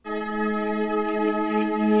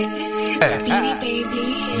Speedy,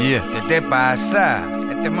 baby. Yeah. ¿Qué te pasa?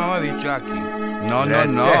 Este mamabicho aquí. No.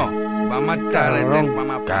 Va a matar este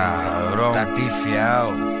mamá. Cabrón. Está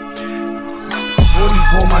tifiado.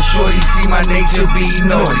 44 my shorty, see my nature be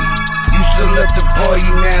naughty. Used to love the party,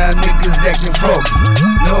 now niggas acting froggy.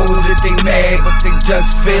 Know that they mad, but they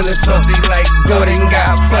just feeling salty like Gordon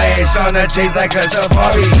got flash on a chase like a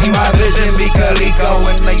safari. See my vision be Calico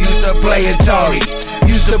when they used to play Atari.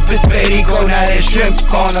 Used to pitch Perico, now they shrimp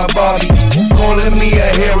on a Barbie. Calling me a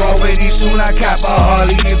hero, pretty soon I cop a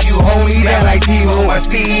Harley. If you hold me down like T-Ho, my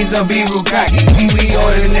steeds will be Rukaki. See we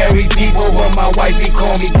ordinary people, but my wifey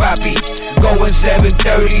call me Poppy. Going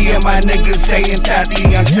 7:30 and my niggas saying Tati.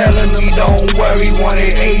 I'm telling them don't worry,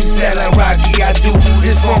 wanted age, selling Rocky. I do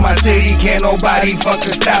this for my city, can't nobody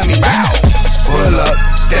fucking stop me. Bow. Pull up,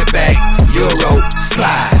 step back, Euro,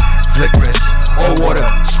 slide, flick wrist, or water,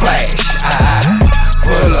 splash.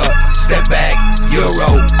 Pull up, step back,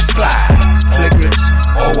 Euro, slide, flick wrist,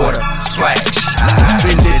 or water, splash.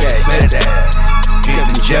 Been did that, better that,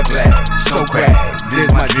 getting jet black, so crack. This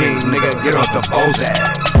my dream, nigga, get off the Bozak.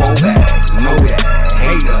 Fall back, know that,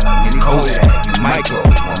 hater, you Kodak, you micro,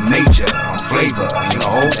 I'm major, I'm flavor, you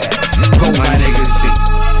know hold that. Go my niggas deep,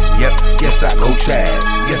 yep, yes I go trap,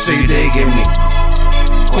 yes so you diggin' me.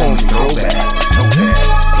 Call me throwback, toe that,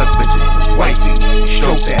 pluck bitches, wifey,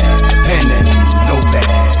 stroke that, pen that, no bad,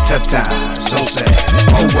 tough time, so sad.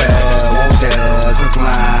 Oh well, won't tell, quick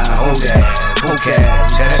line, hold that, go cab,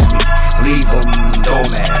 test me, leave them,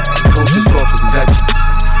 doormat, go to store for some Dutchies.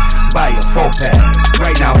 Buy a 4-pack,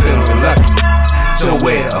 right now feeling lucky. So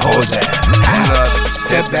where the hoes at? Pull up,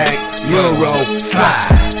 step back, Euro,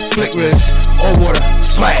 slide, flick wrist, or water,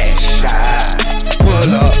 splash.